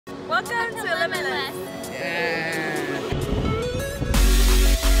Welcome to Limitless. Yeah.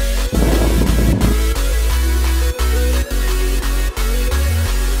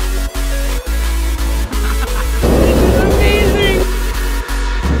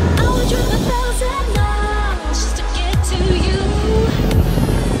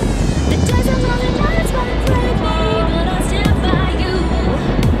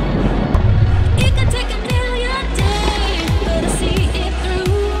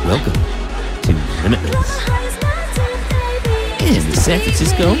 Welcome to Limitless in the San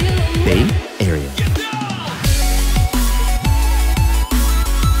Francisco Bay Area.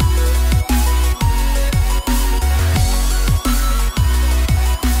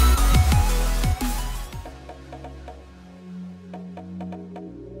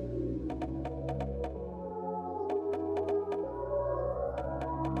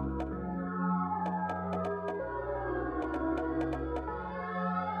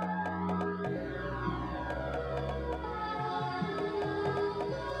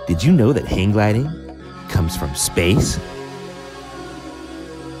 Did you know that hang gliding comes from space?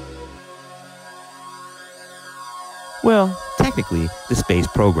 Well, technically, the space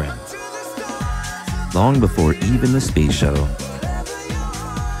program. Long before even the space shuttle.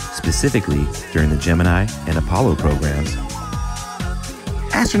 Specifically, during the Gemini and Apollo programs,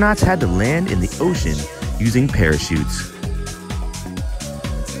 astronauts had to land in the ocean using parachutes.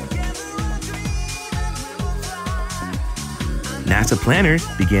 NASA planners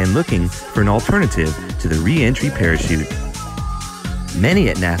began looking for an alternative to the re-entry parachute. Many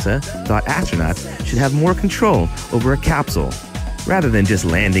at NASA thought astronauts should have more control over a capsule rather than just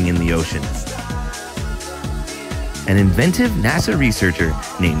landing in the ocean. An inventive NASA researcher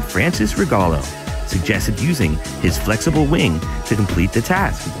named Francis Regallo suggested using his flexible wing to complete the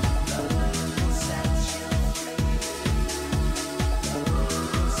task.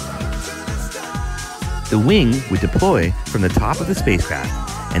 The wing would deploy from the top of the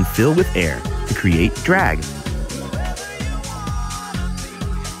spacecraft and fill with air to create drag.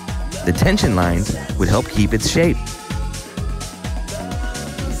 The tension lines would help keep its shape.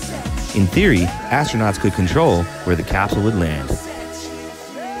 In theory, astronauts could control where the capsule would land.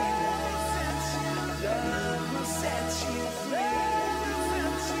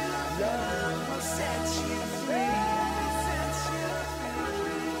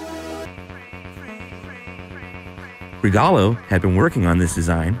 Rogallo had been working on this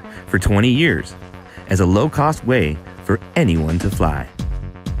design for 20 years as a low-cost way for anyone to fly.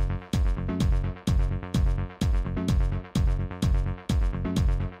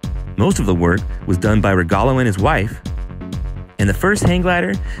 Most of the work was done by Rogallo and his wife, and the first hang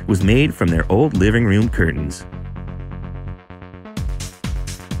glider was made from their old living room curtains.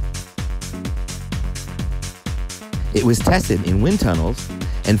 It was tested in wind tunnels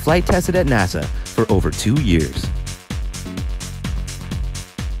and flight tested at NASA for over 2 years.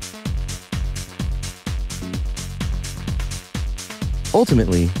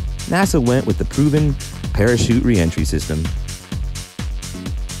 Ultimately, NASA went with the proven parachute re-entry system.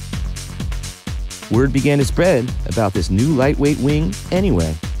 Word began to spread about this new lightweight wing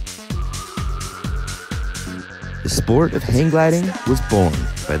anyway. The sport of hang gliding was born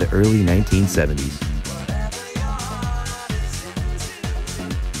by the early 1970s.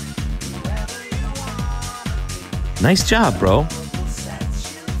 Nice job, bro.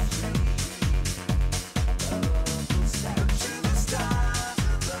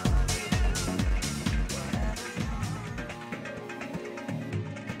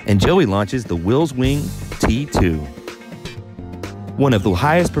 And Joey launches the Will's Wing T2, one of the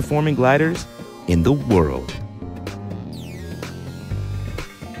highest performing gliders in the world.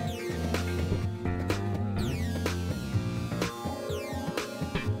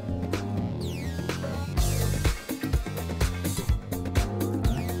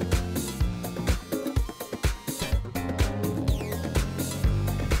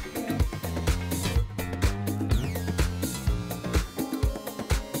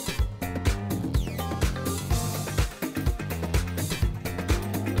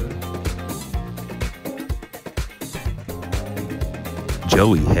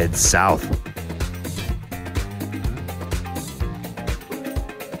 Joey heads south.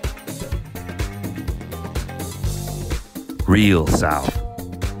 Real south.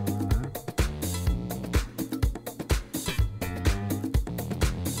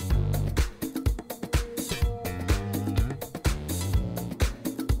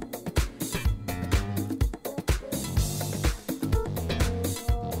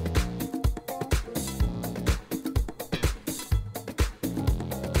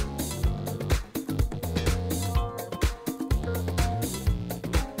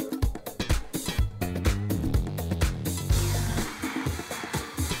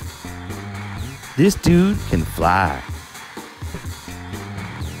 This dude can fly.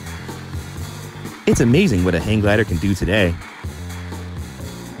 It's amazing what a hang glider can do today.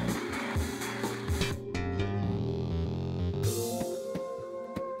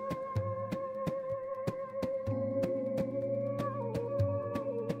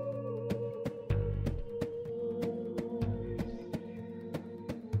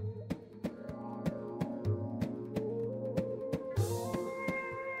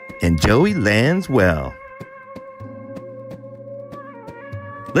 And Joey lands well.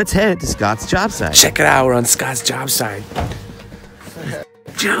 Let's head to Scott's job site. Check it out, we're on Scott's job site.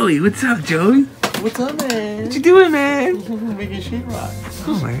 Joey, what's up, Joey? What's up, man? What you doing, man? Making sheetrock.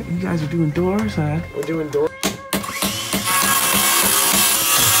 Oh my, you guys are doing doors, huh? We're doing doors.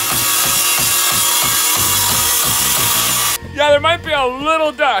 Yeah, there might be a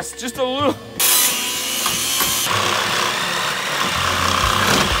little dust, just a little.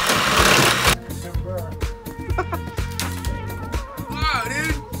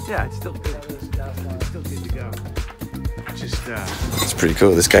 Yeah, it's still good. It's still good to go. Just, it's pretty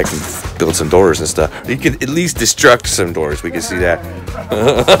cool. This guy can build some doors and stuff. He could at least destruct some doors. We can see that.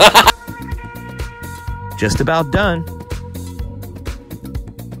 Just about done.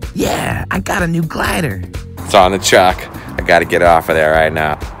 Yeah, I got a new glider. It's on the truck. I gotta get off of there right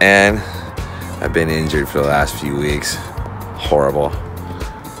now. And I've been injured for the last few weeks. Horrible.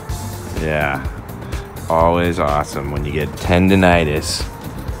 Yeah. Always awesome when you get tendinitis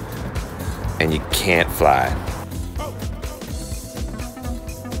and you can't fly.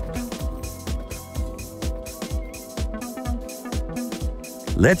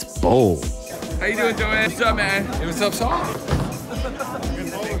 Let's bowl. How you doing, Joanne? What's up, man? Hey, what's up, Saul? Hey,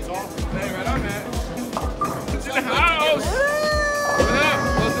 right on, man. It's in the house. What up?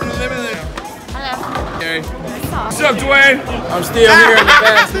 Welcome to Limitless. Hello. Gary. What's up, Dwayne? I'm still here in the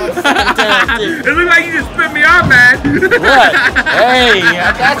best motherfucking town. It looks like you just spit me off, man. What? Hey,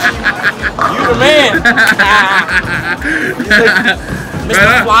 I got you. You the man.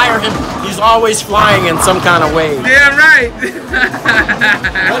 Mr. Flyer, he's always flying in some kind of way. Damn right.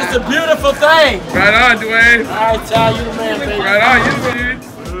 But it's a beautiful thing. Right on, Dwayne. All right, Ty, you the man, baby. Right on, you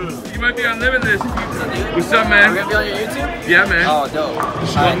dude. You might be on Limitless. What's up, man? We're gonna be on your YouTube? Yeah, man. Oh, dope.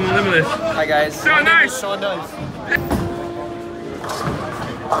 Welcome to Limitless. Hi, guys. So nice. Sean does.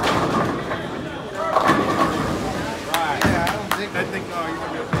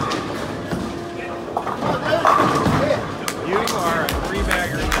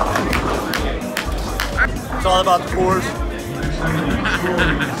 It's all about the course.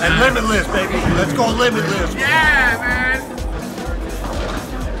 And Limitless, baby. Let's go Limitless. Yeah, man.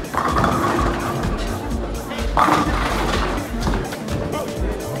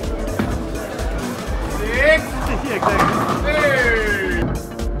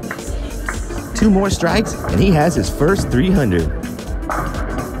 Two more strikes, and he has his first 300.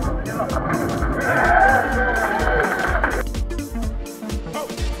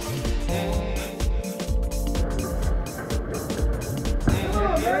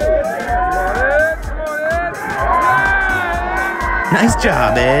 Nice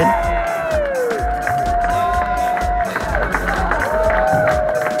job, Ed.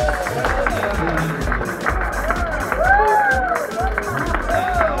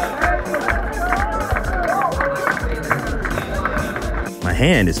 My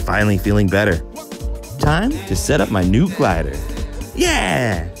hand is finally feeling better. Time to set up my new glider.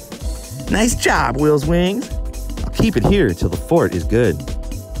 Yeah! Nice job, Will's Wings. I'll keep it here till the fort is good.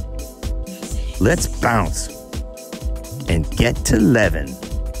 Let's bounce and get to 11.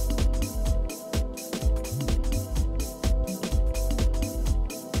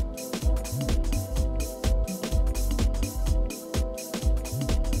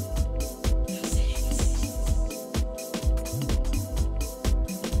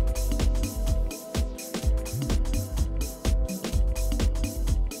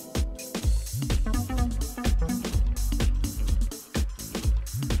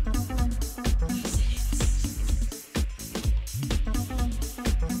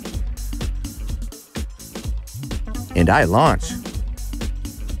 And I launch.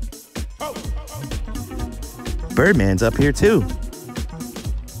 Birdman's up here too.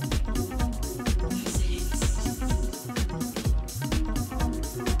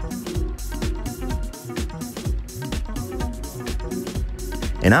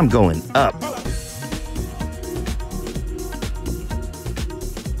 And I'm going up.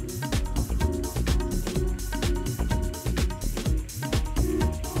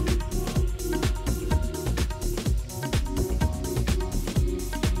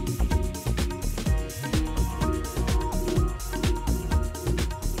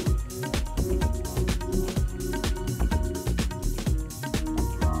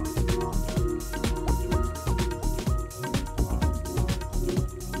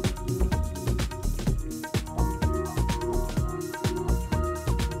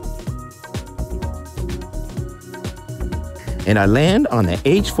 and I land on the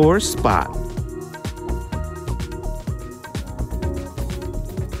H4 spot.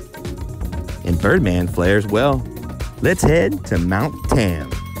 And Birdman flares well. Let's head to Mount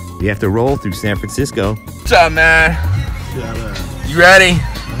Tam. We have to roll through San Francisco. What's up, man? Yeah, man. You ready?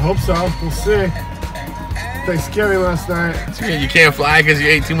 I hope so. We'll see. Thanksgiving last night. You can't fly because you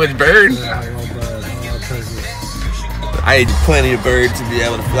ate too much bird? Yeah, I love bird. Oh, crazy. I ate plenty of bird to be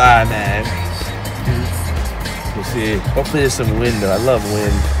able to fly, man. We'll see. Hopefully there's some wind, though. I love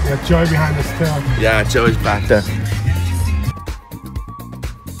wind. Yeah, Joey behind us, too. Yeah, Joey's back there.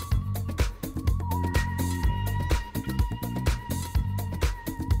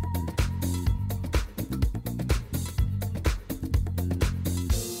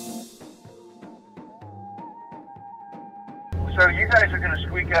 So you guys are going to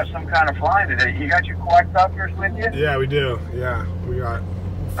squeak out some kind of flying today. You got your quadcopters with you? Yeah, we do. Yeah, we got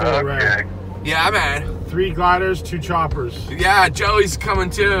full array. Yeah, man. 3 gliders, 2 choppers. Yeah, Joey's coming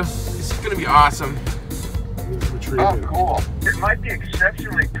too. This is gonna be awesome. He's Oh, retrieving. cool. It might be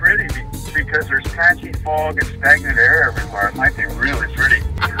exceptionally pretty because there's patchy fog and stagnant air everywhere. It might be really pretty.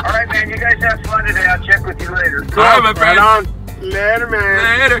 All right, man. You guys have fun today. I'll check with you later. All right, my friend. Right on. Later,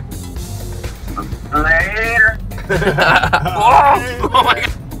 man. Later. Later. Oh my God.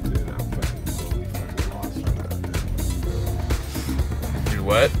 Dude,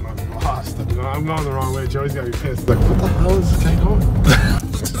 what? I'm lost. I'm going the wrong way. Joey's got to be pissed. Like, what the hell is this guy doing?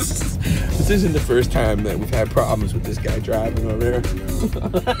 This isn't the first time that we've had problems with this guy driving over here.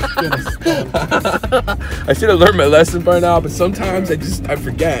 I should have learned my lesson by now, but sometimes I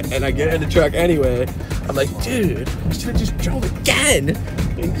forget and I get in the truck anyway. I'm like, dude, I should have just drove again.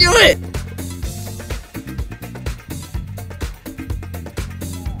 I knew it.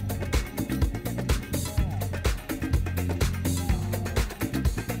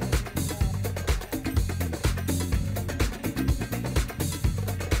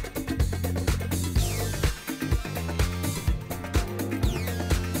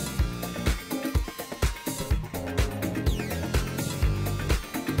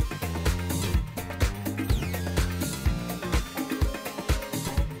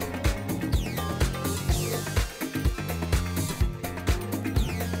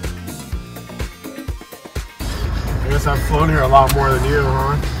 I guess I've flown here a lot more than you,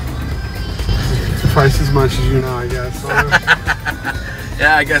 huh? Twice as much as you know, I guess.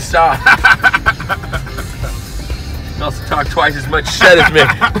 Yeah, I guess so. You also talk twice as much shit as me.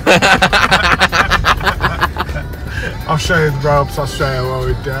 I'll show you the ropes. I'll show you what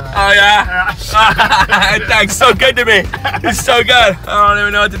we did. Oh yeah? Thanks, so good to me. It's so good. I don't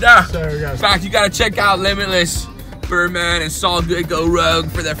even know what to do. There we go. In fact, you gotta check out Limitless. Birdman and Saul Good go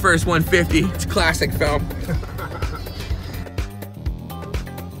rogue for their first 150. It's a classic film.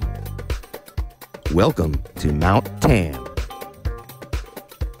 Welcome to Mount Tam.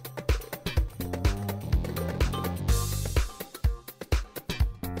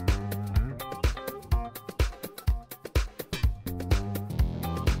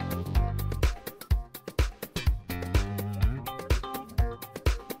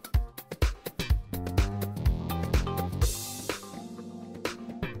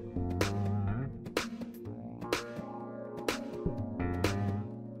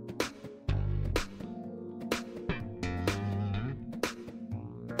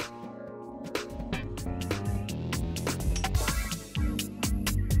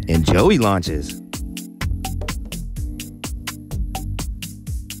 And Joey launches.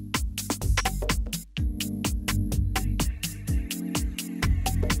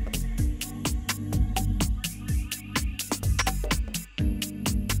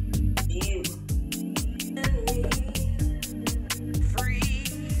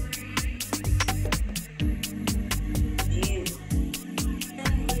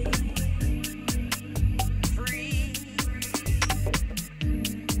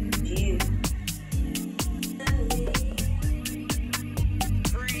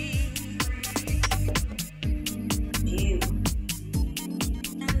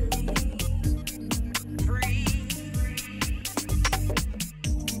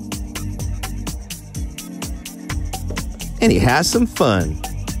 And he has some fun.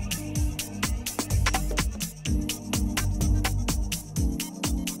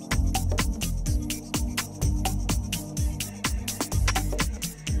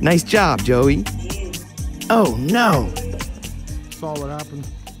 Nice job, Joey. Oh no. Saw what happened.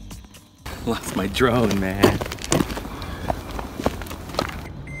 Lost my drone, man.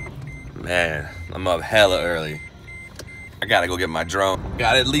 Man, I'm up hella early. I gotta go get my drone.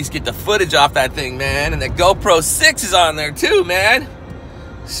 Gotta at least get the footage off that thing, man. And the GoPro 6 is on there too, man.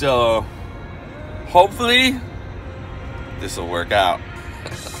 So, hopefully, this will work out.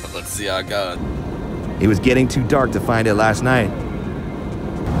 Let's see how it goes. It was getting too dark to find it last night.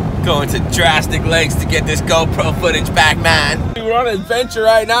 Going to drastic lengths to get this GoPro footage back, man. We're on an adventure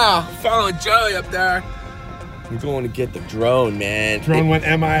right now. Following Joey up there. We're going to get the drone, man. Drone went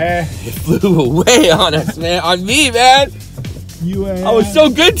MIA. It flew away on us, man. On me, man. I was so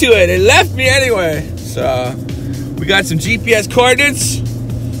good to it. It left me anyway. So, we got some GPS coordinates.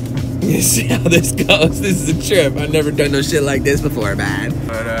 You see how this goes. This is a trip. I've never done no shit like this before, man.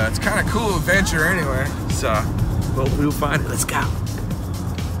 But it's kind of cool adventure anyway. So, we'll find it. Let's go.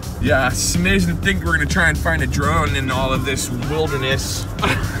 Yeah, it's amazing to think we're gonna try and find a drone in all of this wilderness.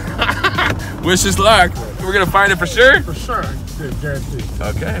 Wish us luck. We're gonna find it for sure? For sure. Dude, guaranteed.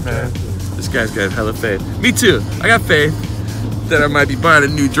 Okay, man. This guy's got hella faith. Me too. I got faith that I might be buying a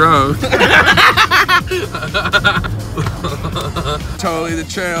new drone. Totally the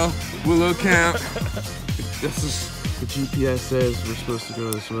trail. Willow Camp. This is the GPS says we're supposed to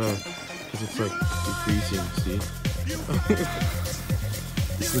go this way. Because it's like decreasing, see?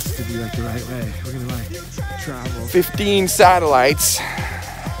 This looks to be like the right way. We're gonna like travel. 15 satellites.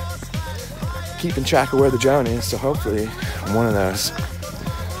 Keeping track of where the drone is, so hopefully one of those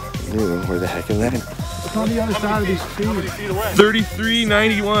knew where the heck it landed. It's on the other side of these trees.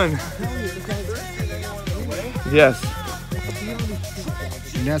 3391. Yes.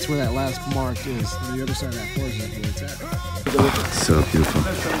 And that's where that last mark is. On the other side of that forest is where it's at. So beautiful.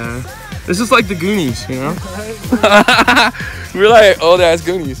 This is like the Goonies, you know? We're like old ass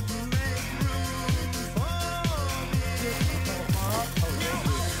Goonies.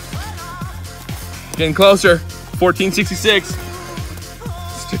 Getting closer. 1466.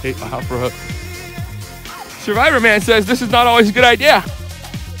 Straight off-road. Survivor Man says this is not always a good idea.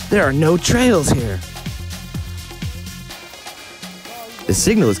 There are no trails here. The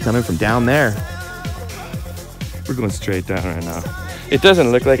signal is coming from down there. We're going straight down right now. It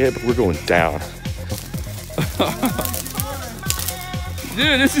doesn't look like it, but we're going down.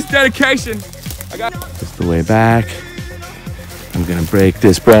 Dude, this is dedication. I got Just the way back. I'm gonna break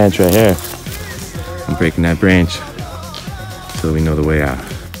this branch right here. I'm breaking that branch so we know the way out.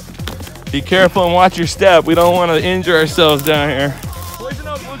 Be careful and watch your step. We don't want to injure ourselves down here. Poison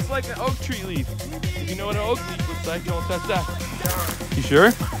oak looks like an oak tree leaf. If you know what an oak leaf looks like, don't touch that. You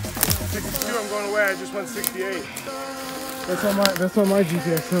sure? 62, I'm going away. I just went 68. That's on my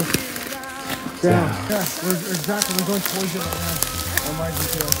GPS. So yeah, we're going towards it right now on my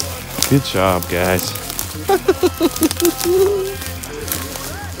GPS. Good job, guys.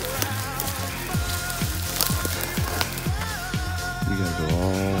 You gotta go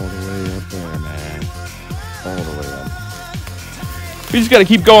all the way up there, man. All the way up. We just gotta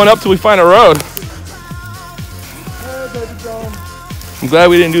keep going up till we find a road. I'm glad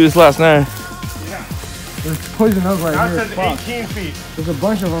we didn't do this last night. There's poison oak right here. It says 18 feet. There's a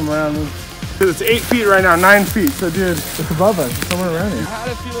bunch of them around me. It's 8 feet right now, 9 feet. So, dude, it's above us. It's somewhere around here. I had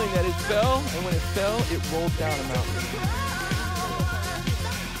a feeling that it fell, and when it fell, it rolled down a mountain.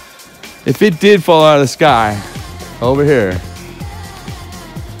 If it did fall out of the sky, over here,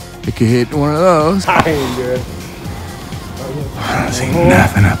 it could hit one of those. I ain't good. I don't see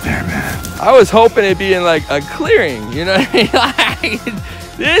nothing up there, man. I was hoping it'd be in like a clearing, you know what I mean?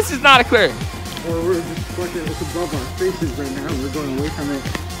 This is not a clearing. Or we're just fucking, it's above our faces right now. We're going away from it.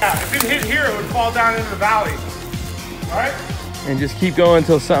 Yeah, if it hit here, it would fall down into the valley. All right? And just keep going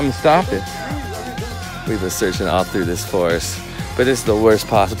until something stopped it. We've been searching all through this forest, but this is the worst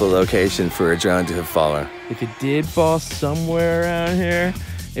possible location for a drone to have fallen. If it did fall somewhere around here,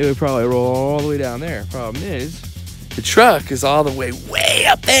 it would probably roll all the way down there. Problem is, the truck is all the way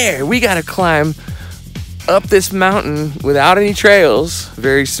up there. We gotta climb up this mountain without any trails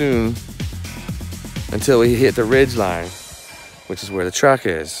very soon until we hit the ridge line, which is where the truck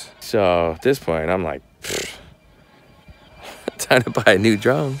is. So at this point, I'm like, time to buy a new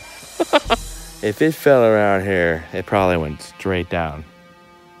drone. If it fell around here, it probably went straight down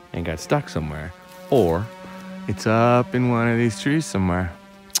and got stuck somewhere. Or it's up in one of these trees somewhere.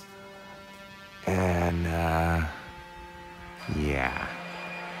 And yeah,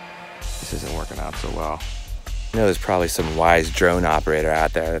 this isn't working out so well. You know, there's probably some wise drone operator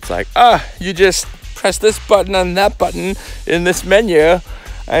out there that's like, you just press this button and that button in this menu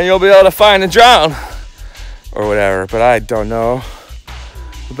and you'll be able to find a drone or whatever, but I don't know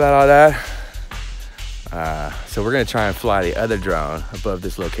about all that. So we're gonna try and fly the other drone above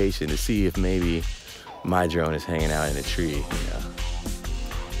this location to see if maybe my drone is hanging out in a tree, you know,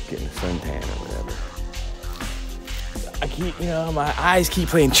 getting a suntan or whatever. I keep, you know, my eyes keep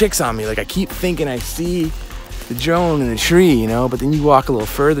playing tricks on me. Like I keep thinking I see the drone in the tree, you know, but then you walk a little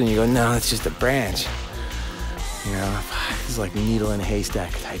further and you go, no, it's just a branch. You know, this is like needle in a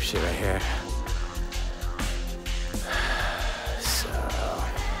haystack type shit right here. So,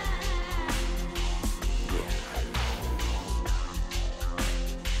 yeah.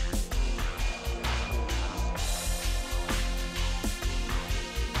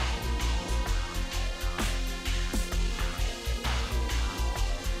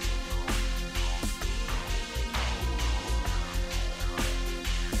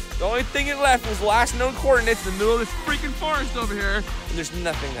 The only thing it left was last known coordinates in the middle of this freaking forest over here. And there's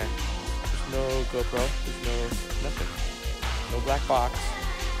nothing there. There's no GoPro. There's no nothing. No black box.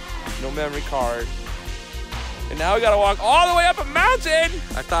 No memory card. And now we gotta walk all the way up a mountain.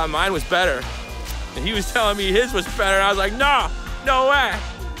 I thought mine was better. And he was telling me his was better. And I was like, no, no way.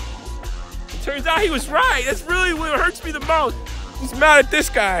 It turns out he was right. That's really what hurts me the most. I'm just mad at this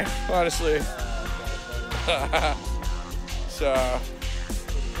guy, honestly. So.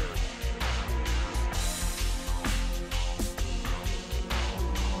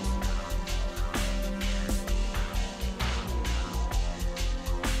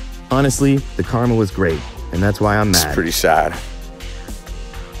 Honestly, the karma was great, and that's why I'm mad. It's pretty sad.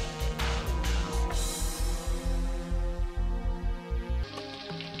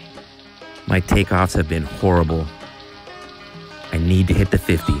 My takeoffs have been horrible. I need to hit the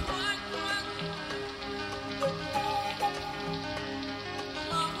 50.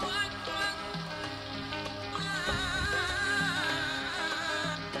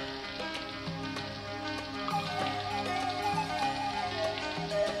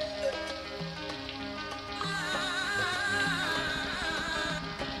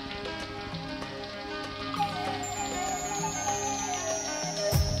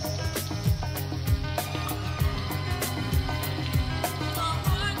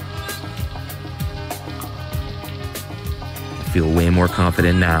 I feel way more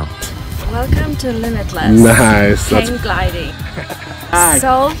confident now. Welcome to Limitless. Nice. Hang gliding.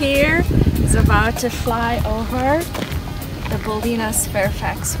 Saul here is about to fly over the Bolinas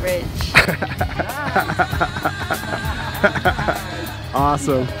Fairfax Ridge.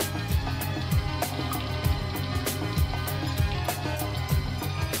 Awesome.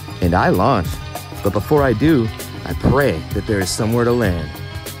 And I launch. But before I do, I pray that there is somewhere to land.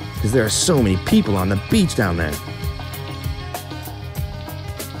 Because there are so many people on the beach down there.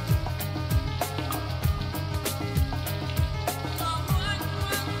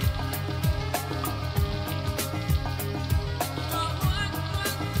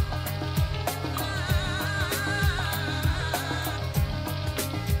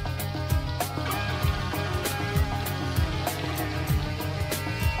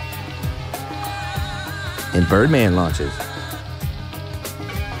 And Birdman launches.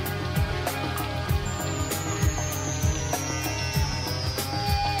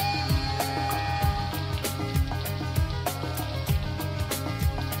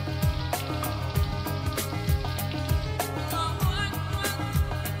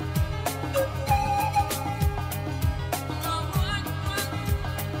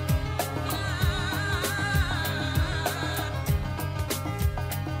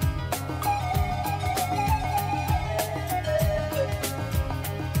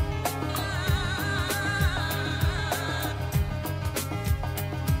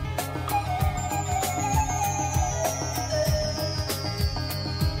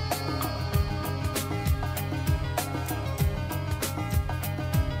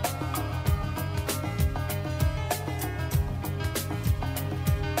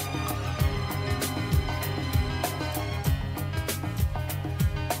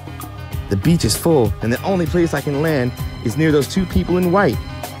 The beach is full, and the only place I can land is near those two people in white.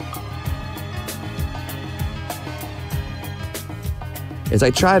 As I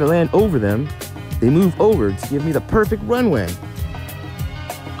try to land over them, they move over to give me the perfect runway.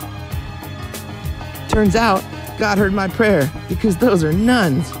 Turns out, God heard my prayer, because those are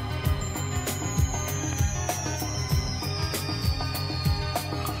nuns.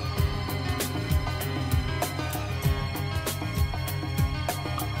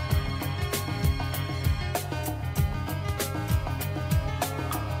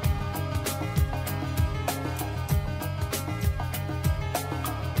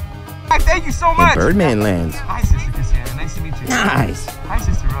 Thank you so much. And Birdman lands. Hi, Sister Cassandra. Nice to meet you. Nice. Hi,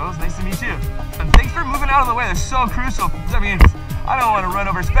 Sister Rose. Nice to meet you. And thanks for moving out of the way. That's so crucial. I mean, I don't want to run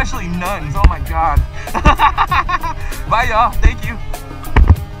over, especially nuns. Oh my God. Bye, y'all. Thank you.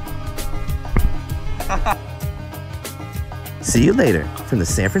 See you later from the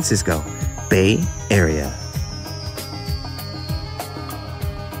San Francisco Bay Area.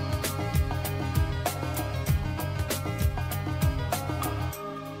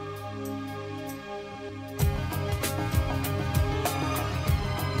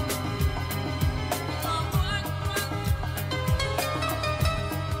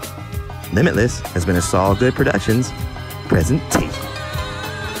 Limitless has been a Saul Good Productions presentation.